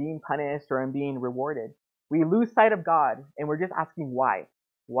 I'm being punished or I'm being rewarded, we lose sight of God and we're just asking why.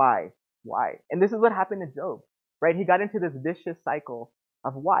 And this is what happened to Job, right? He got into this vicious cycle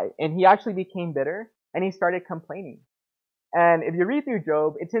of why. And he actually became bitter and he started complaining. And if you read through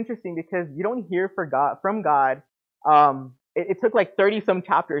Job, it's interesting because you don't hear from God. It took like 30 some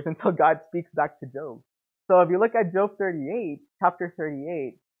chapters until God speaks back to Job. So if you look at Job 38, chapter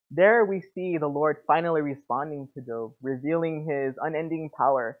 38, there we see the Lord finally responding to Job, revealing his unending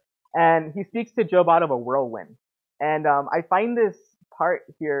power. And he speaks to Job out of a whirlwind. And I find this part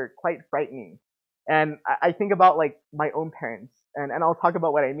here quite frightening. And I think about like my own parents. And I'll talk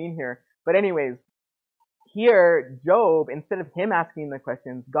about what I mean here. But anyways, here, Job, instead of him asking the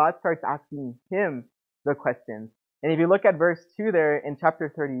questions, God starts asking him the questions. And if you look at verse 2 there in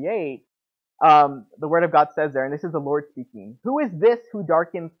chapter 38, the word of God says there, and this is the Lord speaking, "Who is this who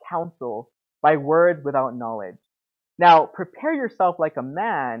darkens counsel by words without knowledge? Now prepare yourself like a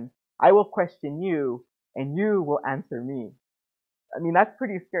man. I will question you, and you will answer me." I mean, that's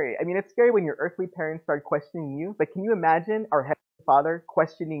pretty scary. I mean, it's scary when your earthly parents start questioning you, but can you imagine our Heavenly Father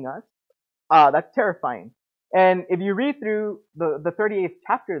questioning us? That's terrifying. And if you read through the 38th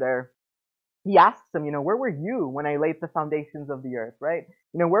chapter there, he asks him, where were you when I laid the foundations of the earth, right?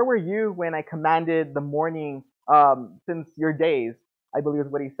 Where were you when I commanded the morning since your days, I believe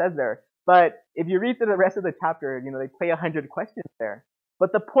is what he says there. But if you read through the rest of the chapter, they play 100 questions there.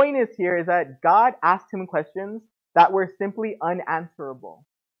 But the point is here is that God asked him questions that were simply unanswerable.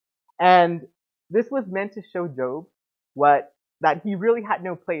 And this was meant to show Job that he really had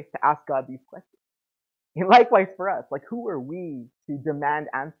no place to ask God these questions. And likewise for us, like who are we to demand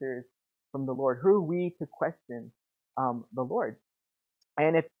answers from the Lord? Who are we to question the Lord?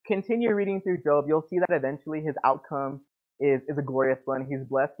 And if you continue reading through Job, you'll see that eventually his outcome is a glorious one. He's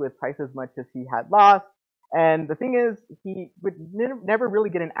blessed with twice as much as he had lost. And the thing is, he would never really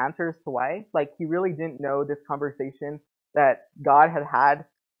get an answer as to why. Like, he really didn't know this conversation that God had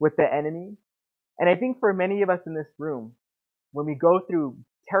with the enemy. And I think for many of us in this room, when we go through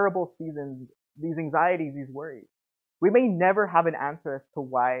terrible seasons, these anxieties, these worries, we may never have an answer as to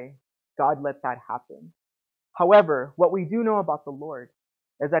why God let that happen. However, what we do know about the Lord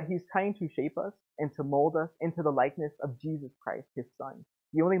is that he's trying to shape us and to mold us into the likeness of Jesus Christ, his son.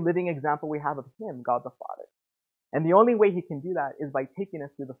 The only living example we have of him, God the Father. And the only way he can do that is by taking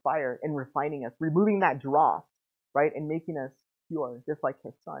us through the fire and refining us, removing that dross, right, and making us pure, just like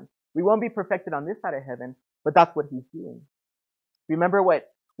his son. We won't be perfected on this side of heaven, but that's what he's doing. Remember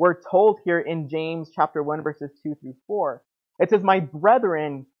what we're told here in James chapter 1, verses 2 through 4. It says, "My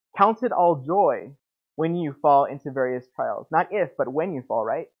brethren, count it all joy when you fall into various trials." Not if, but when you fall,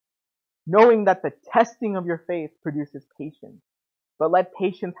 right? "Knowing that the testing of your faith produces patience. But let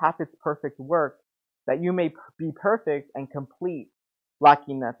patience have its perfect work, that you may be perfect and complete,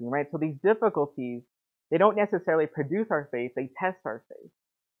 lacking nothing," right? So these difficulties, they don't necessarily produce our faith, they test our faith.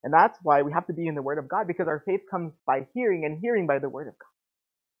 And that's why we have to be in the Word of God, because our faith comes by hearing, and hearing by the Word of God.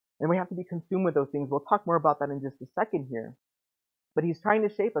 And we have to be consumed with those things. We'll talk more about that in just a second here. But he's trying to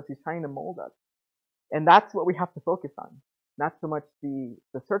shape us, he's trying to mold us. And that's what we have to focus on. Not so much the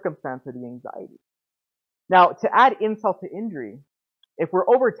circumstance or the anxiety. Now, to add insult to injury, if we're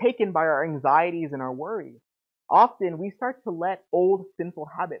overtaken by our anxieties and our worries, often we start to let old sinful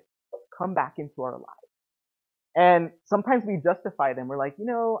habits come back into our lives. And sometimes we justify them. We're like,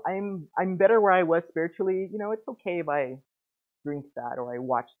 I'm better where I was spiritually. It's okay if I drink that, or I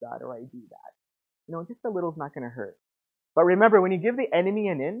watch that, or I do that. Just a little's not going to hurt. But remember, when you give the enemy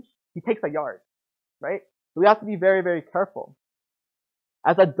an inch, he takes a yard, right? So we have to be very, very careful.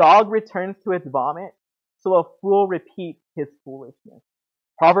 As a dog returns to its vomit, so a fool repeats his foolishness.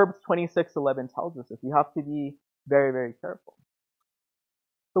 Proverbs 26:11 tells us this. You have to be very, very careful.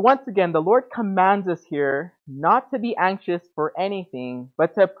 So once again, the Lord commands us here not to be anxious for anything,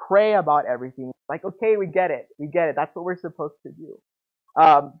 but to pray about everything. Like, okay, we get it. That's what we're supposed to do.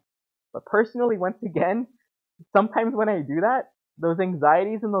 But personally, once again, sometimes when I do that, those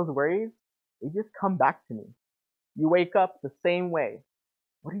anxieties and those worries, they just come back to me. You wake up the same way.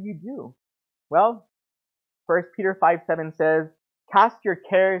 What do? Well, 1 Peter 5:7 says, "Cast your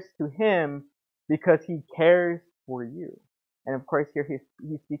cares to him because he cares for you." And of course, here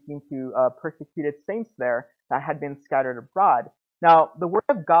he's speaking to persecuted saints there that had been scattered abroad. Now, the Word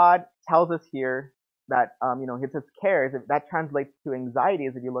of God tells us here that, it says cares. That translates to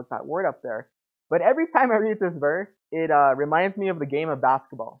anxieties if you look that word up there. But every time I read this verse, it reminds me of the game of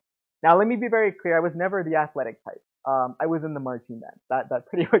basketball. Now, let me be very clear. I was never the athletic type. I was in the marching band. That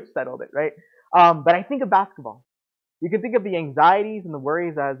pretty much settled it, right? But I think of basketball. You can think of the anxieties and the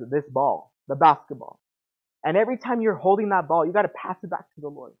worries as this ball, the basketball. And every time you're holding that ball, you got to pass it back to the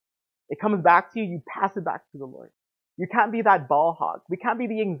Lord. It comes back to you, you pass it back to the Lord. You can't be that ball hog. We can't be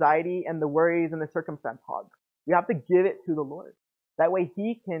the anxiety and the worries and the circumstance hog. We have to give it to the Lord. That way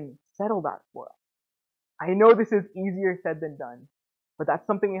he can settle that for us. I know this is easier said than done, but that's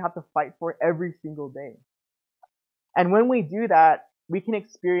something we have to fight for every single day. And when we do that, we can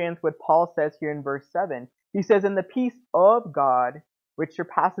experience what Paul says here in verse 7. He says, "And the peace of God, which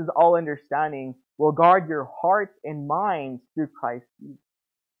surpasses all understanding, will guard your hearts and minds through Christ Jesus."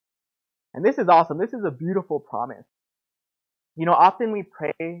 And this is awesome. This is a beautiful promise. Often we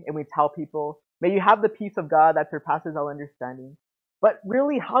pray and we tell people, "May you have the peace of God that surpasses all understanding." But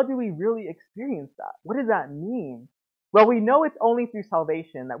really, how do we really experience that? What does that mean? Well, we know it's only through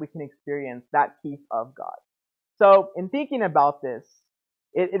salvation that we can experience that peace of God. So in thinking about this,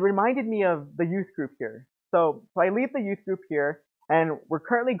 it reminded me of the youth group here. So I lead the youth group here, and we're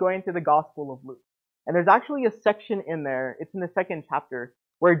currently going through the Gospel of Luke. And there's actually a section in there, it's in the 2nd chapter,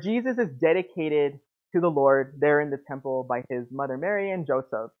 where Jesus is dedicated to the Lord there in the temple by his mother Mary and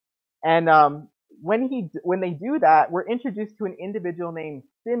Joseph. And when they do that, we're introduced to an individual named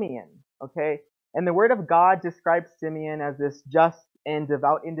Simeon, okay? And the Word of God describes Simeon as this just and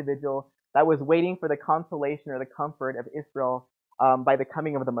devout individual that was waiting for the consolation or the comfort of Israel by the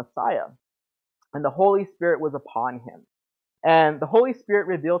coming of the Messiah. And the Holy Spirit was upon him. And the Holy Spirit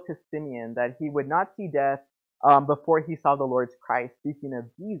revealed to Simeon that he would not see death before he saw the Lord's Christ, speaking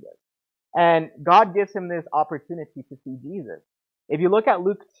of Jesus. And God gives him this opportunity to see Jesus. If you look at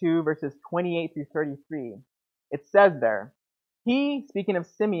Luke 2, verses 28 through 33, it says there, "He," speaking of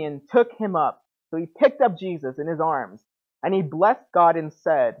Simeon, "took him up." So he picked up Jesus in his arms, and he blessed God and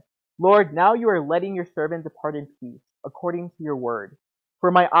said, "Lord, now you are letting your servant depart in peace, according to your word.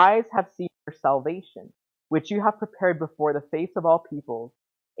 For my eyes have seen your salvation, which you have prepared before the face of all peoples,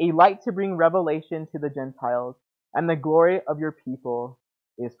 a light to bring revelation to the Gentiles, and the glory of your people,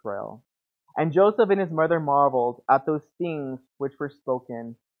 Israel." And Joseph and his mother marveled at those things which were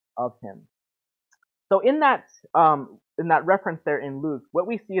spoken of him. So in that reference there in Luke, what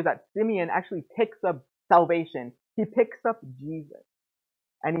we see is that Simeon actually picks up salvation. He picks up Jesus,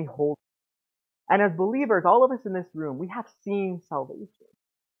 and he holds it. And as believers, all of us in this room, we have seen salvation.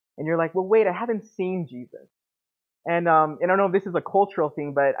 And you're like, well, wait, I haven't seen Jesus. And I don't know if this is a cultural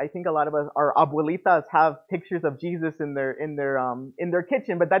thing, but I think a lot of us, our abuelitas, have pictures of Jesus in their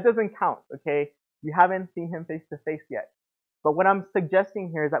kitchen, but that doesn't count, okay? You haven't seen him face to face yet. But what I'm suggesting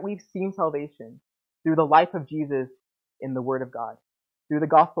here is that we've seen salvation through the life of Jesus in the Word of God, through the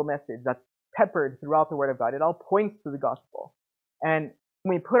gospel message that's peppered throughout the Word of God. It all points to the gospel. And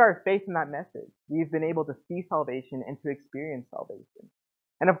when we put our faith in that message, we've been able to see salvation and to experience salvation.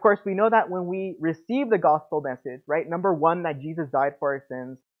 And of course, we know that when we receive the gospel message, right? Number one, that Jesus died for our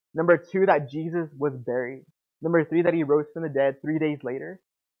sins. Number two, that Jesus was buried. Number three, that he rose from the dead 3 days later.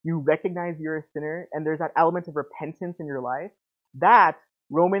 You recognize you're a sinner and there's that element of repentance in your life. That,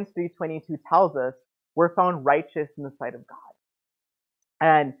 Romans 3:22 tells us, we're found righteous in the sight of God.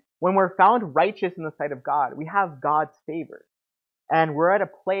 And when we're found righteous in the sight of God, we have God's favor. And we're at a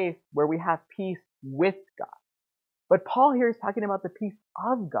place where we have peace with God. But Paul here is talking about the peace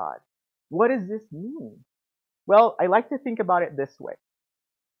of God. What does this mean? Well, I like to think about it this way.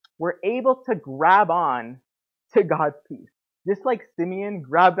 We're able to grab on to God's peace, just like Simeon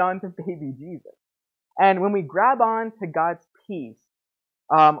grabbed on to baby Jesus. And when we grab on to God's peace,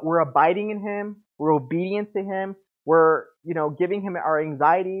 we're abiding in him, we're obedient to him, we're, giving him our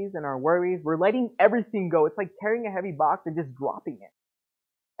anxieties and our worries, we're letting everything go. It's like carrying a heavy box and just dropping it.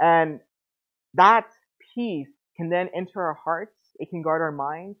 And that peace can then enter our hearts. It can guard our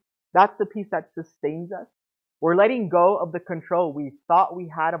minds. That's the peace that sustains us. We're letting go of the control we thought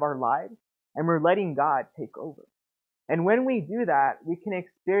we had of our lives, and we're letting God take over. And when we do that, we can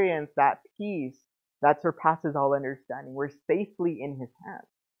experience that peace that surpasses all understanding. We're safely in his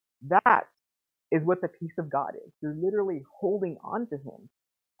hands. That is what the peace of God is. You're literally holding on to him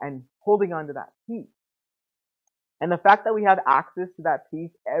and holding on to that peace. And the fact that we have access to that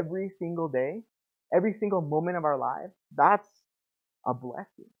peace every single day, every single moment of our lives, that's a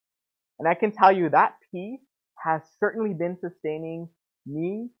blessing. And I can tell you that peace has certainly been sustaining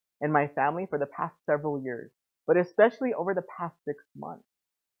me and my family for the past several years, but especially over the past 6 months.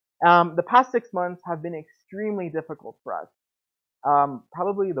 The past 6 months have been extremely difficult for us.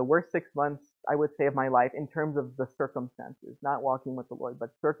 Probably the worst 6 months, I would say, of my life in terms of the circumstances, not walking with the Lord, but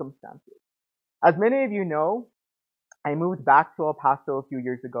circumstances. As many of you know, I moved back to El Paso a few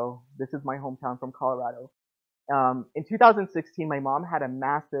years ago. This is my hometown from Colorado. In 2016, my mom had a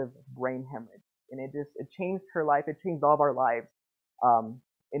massive brain hemorrhage, and it changed her life. It changed all of our lives,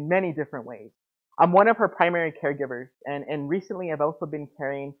 in many different ways. I'm one of her primary caregivers, and recently I've also been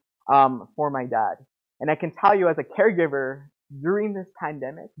caring, for my dad. And I can tell you, as a caregiver, during this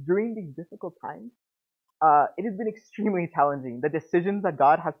pandemic, during these difficult times, it has been extremely challenging. The decisions that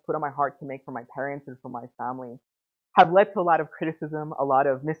God has put on my heart to make for my parents and for my family have led to a lot of criticism, a lot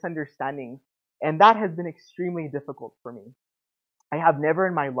of misunderstandings, and that has been extremely difficult for me. I have never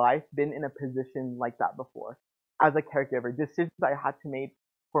in my life been in a position like that before as a caregiver. Decisions I had to make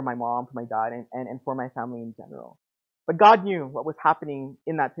for my mom, for my dad, and for my family in general. But God knew what was happening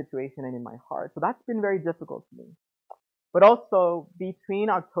in that situation and in my heart. So that's been very difficult for me. But also, between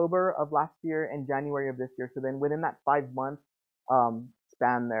October of last year and January of this year, so then within that 5-month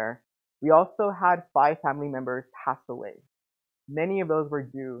span there, we also had 5 family members pass away. Many of those were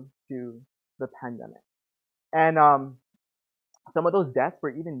due to the pandemic. And some of those deaths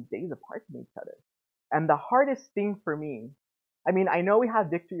were even days apart from each other. And the hardest thing for me, I know we have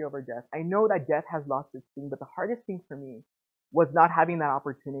victory over death. I know that death has lost its sting, but the hardest thing for me was not having that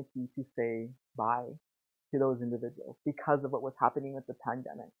opportunity to say bye to those individuals because of what was happening with the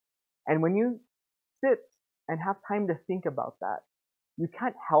pandemic. And when you sit and have time to think about that, you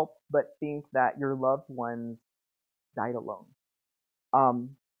can't help but think that your loved ones died alone.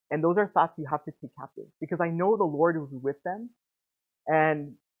 And those are thoughts you have to take captive, because I know the Lord was with them.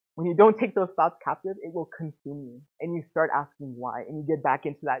 And when you don't take those thoughts captive, it will consume you, and you start asking why, and you get back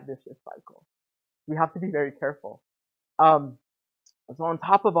into that vicious cycle. We have to be very careful. So on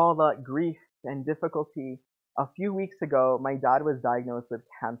top of all the grief and difficulty, a few weeks ago, my dad was diagnosed with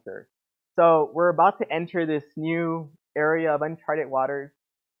cancer. So we're about to enter this new area of uncharted waters.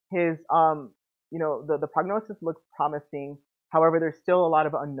 His, the prognosis looks promising. However, there's still a lot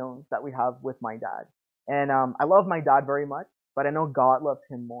of unknowns that we have with my dad. And I love my dad very much, but I know God loves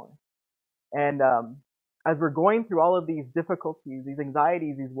him more. And as we're going through all of these difficulties, these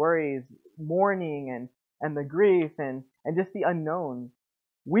anxieties, these worries, mourning and the grief and just the unknowns,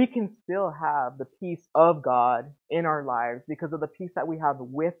 we can still have the peace of God in our lives because of the peace that we have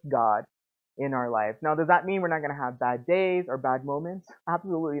with God in our lives. Now, does that mean we're not going to have bad days or bad moments?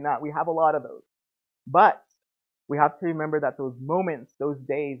 Absolutely not. We have a lot of those. But we have to remember that those moments, those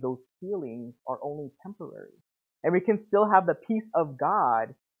days, those feelings are only temporary. And we can still have the peace of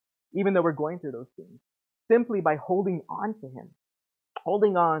God even though we're going through those things, simply by holding on to him,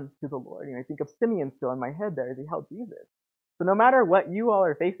 holding on to the Lord. I think of Simeon still in my head there as he held Jesus. So no matter what you all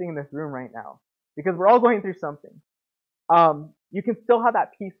are facing in this room right now, because we're all going through something, you can still have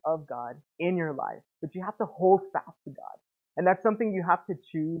that peace of God in your life, but you have to hold fast to God. And that's something you have to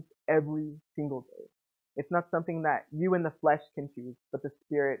choose every single day. It's not something that you in the flesh can choose, but the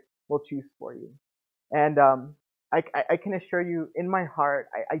Spirit will choose for you. And I can assure you, in my heart,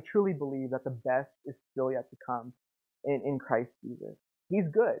 I truly believe that the best is still yet to come in Christ Jesus. He's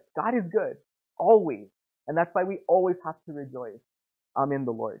good. God is good, always. And that's why we always have to rejoice in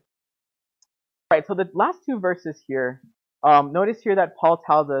the Lord. All right, so the last two verses here, notice here that Paul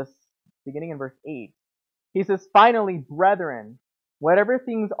tells us, beginning in verse 8, he says, "Finally, brethren, whatever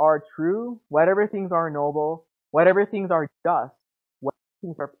things are true, whatever things are noble, whatever things are just, whatever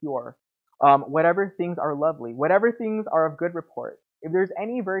things are pure, whatever things are lovely, whatever things are of good report, if there's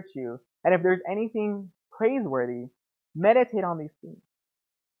any virtue, and if there's anything praiseworthy, meditate on these things."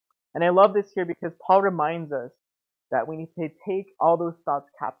 And I love this here because Paul reminds us that we need to take all those thoughts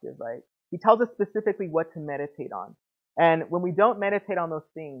captive, right? He tells us specifically what to meditate on. And when we don't meditate on those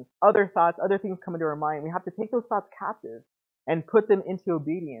things, other thoughts, other things come into our mind. We have to take those thoughts captive and put them into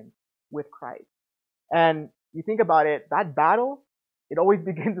obedience with Christ. And you think about it, that battle, it always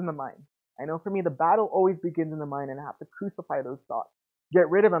begins in the mind. I know for me, the battle always begins in the mind, and I have to crucify those thoughts. Get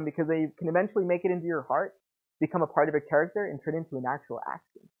rid of them because they can eventually make it into your heart, become a part of your character, and turn into an actual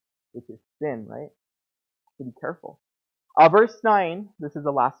action, which is sin, right? So be careful. Verse 9, this is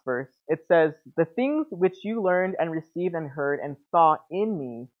the last verse. It says, "The things which you learned and received and heard and saw in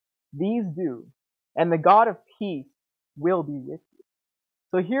me, these do, and the God of peace will be with you."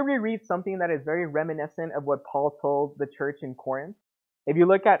 So here we read something that is very reminiscent of what Paul told the church in Corinth. If you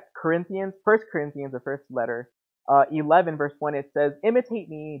look at Corinthians, 1 Corinthians, the first letter, 11 verse 1, it says, "Imitate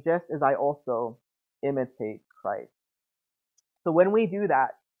me just as I also imitate Christ." So when we do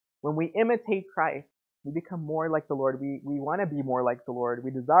that, when we imitate Christ, we become more like the Lord. We want to be more like the Lord. We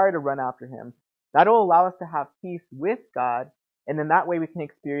desire to run after him. That will allow us to have peace with God, and then that way we can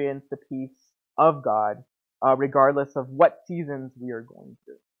experience the peace of God, regardless of what seasons we are going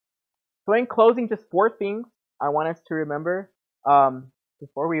through. So in closing, just 4 things I want us to remember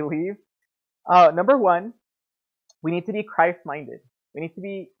before we leave. Number 1, we need to be Christ-minded. We need to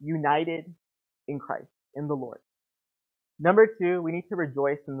be united in Christ, in the Lord. Number 2, we need to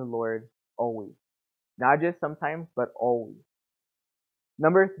rejoice in the Lord always. Not just sometimes, but always.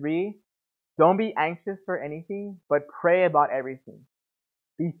 Number 3, don't be anxious for anything, but pray about everything.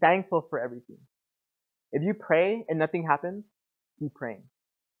 Be thankful for everything. If you pray and nothing happens, keep praying.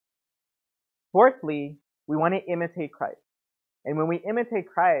 Fourthly, we want to imitate Christ. And when we imitate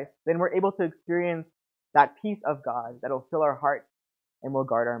Christ, then we're able to experience that peace of God that will fill our hearts and will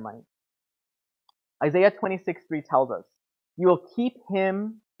guard our minds. Isaiah 26:3 tells us, "You will keep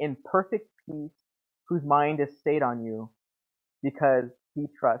him in perfect peace whose mind is stayed on you because he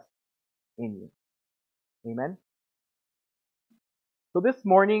trusts in you." Amen. So this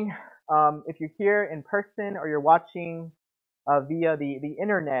morning, if you're here in person or you're watching via the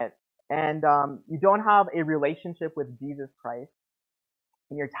internet and you don't have a relationship with Jesus Christ,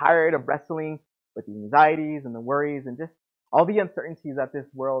 and you're tired of wrestling with the anxieties and the worries and just all the uncertainties that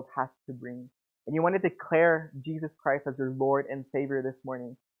this world has to bring, and you want to declare Jesus Christ as your Lord and Savior this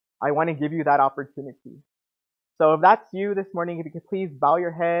morning, I want to give you that opportunity. So if that's you this morning, if you could please bow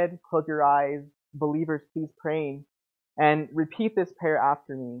your head, close your eyes, believers, please praying, and repeat this prayer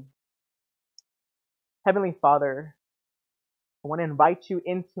after me. Heavenly Father, I want to invite you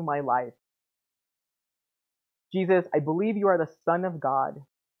into my life. Jesus, I believe you are the Son of God.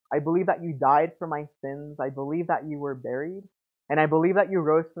 I believe that you died for my sins. I believe that you were buried, and I believe that you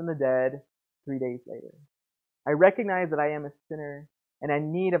rose from the dead 3 days later. I recognize that I am a sinner and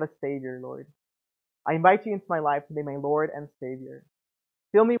in need of a Savior, Lord. I invite you into my life to be my Lord and Savior.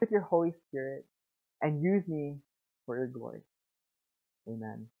 Fill me with your Holy Spirit and use me for your glory.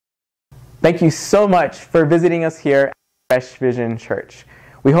 Amen. Thank you so much for visiting us here at Fresh Vision Church.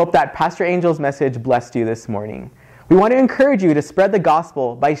 We hope that Pastor Angel's message blessed you this morning. We want to encourage you to spread the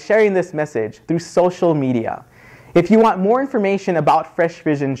gospel by sharing this message through social media. If you want more information about Fresh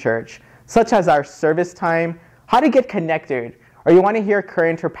Vision Church, such as our service time, how to get connected, or you want to hear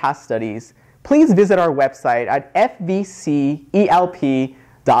current or past studies, please visit our website at fvcelp.org.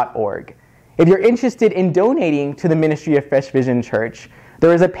 If you're interested in donating to the ministry of Fresh Vision Church,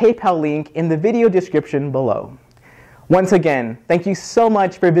 there is a PayPal link in the video description below. Once again, thank you so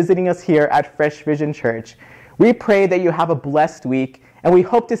much for visiting us here at Fresh Vision Church. We pray that you have a blessed week, and we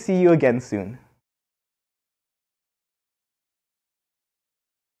hope to see you again soon.